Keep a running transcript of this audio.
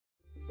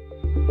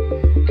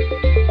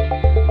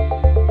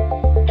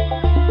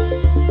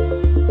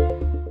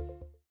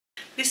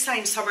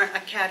Science Summer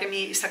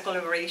Academy is a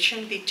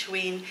collaboration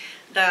between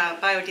the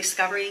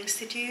BioDiscovery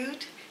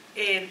Institute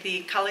and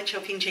the College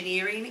of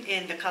Engineering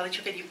and the College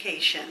of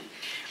Education.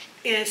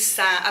 It's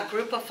a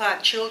group of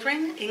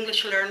children,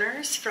 English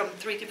learners from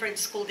 3 different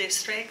school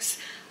districts,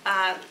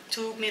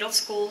 2 middle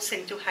schools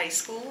and 2 high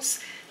schools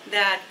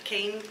that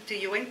came to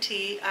UNT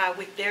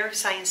with their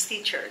science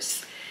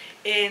teachers.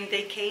 And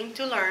they came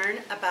to learn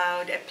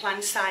about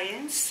plant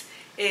science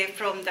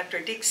from Dr.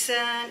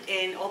 Dixon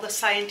and all the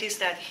scientists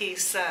that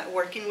he's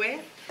working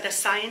with. The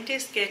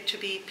scientists get to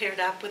be paired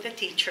up with the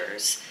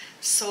teachers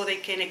so they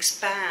can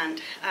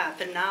expand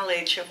the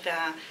knowledge of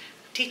the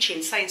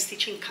science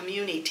teaching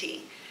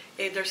community.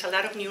 There's a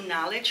lot of new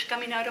knowledge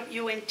coming out of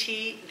UNT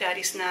that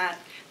is not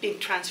being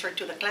transferred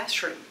to the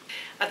classroom.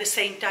 At the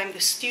same time,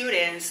 the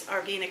students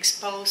are being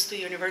exposed to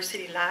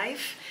university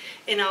life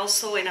and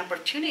also an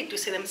opportunity to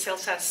see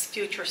themselves as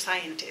future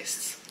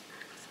scientists.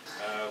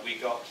 We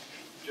got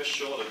just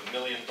short of $1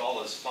 million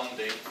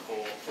funding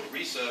for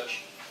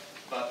research,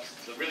 but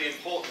the really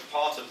important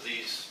part of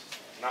these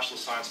National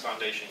Science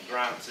Foundation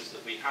grants is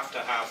that we have to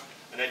have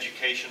an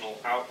educational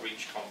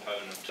outreach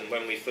component. And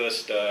when we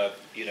first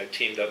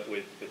teamed up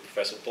with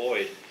Professor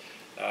Boyd,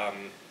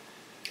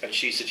 and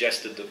she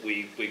suggested that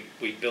we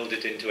build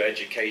it into an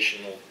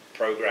educational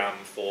program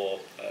for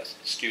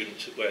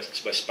students where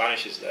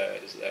Spanish is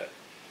their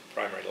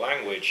primary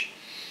language,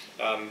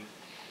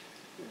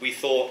 we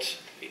thought,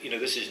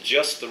 this is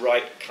just the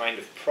right kind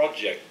of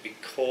project,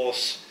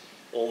 because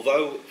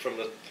although from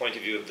the point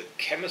of view of the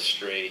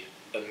chemistry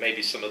and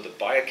maybe some of the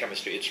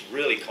biochemistry, it's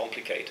really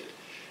complicated.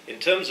 In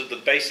terms of the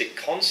basic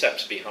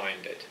concepts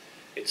behind it,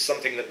 it's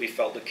something that we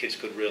felt the kids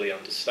could really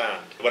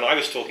understand. When I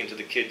was talking to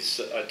the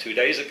kids 2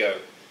 days ago,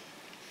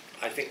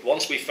 I think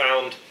once we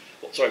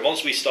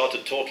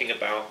started talking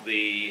about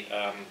the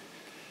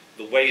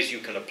ways you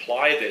can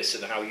apply this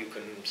and how you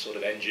can sort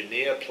of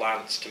engineer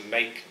plants to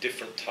make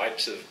different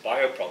types of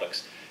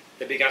bioproducts,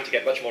 they began to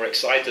get much more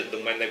excited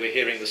than when they were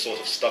hearing the sort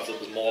of stuff that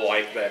was more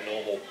like their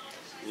normal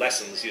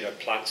lessons,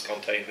 plants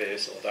contain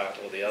this or that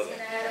or the other.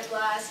 And I had a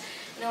blast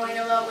knowing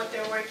about what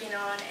they're working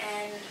on,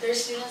 and their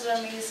students are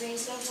amazing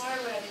so far,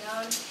 what I've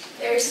known.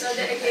 They're so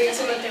dedicated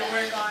to what they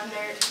work on,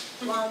 their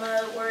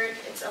llama work,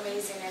 it's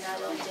amazing and I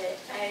loved it.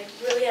 I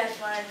really had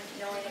fun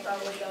knowing about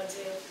what y'all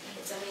do,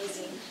 it's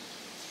amazing.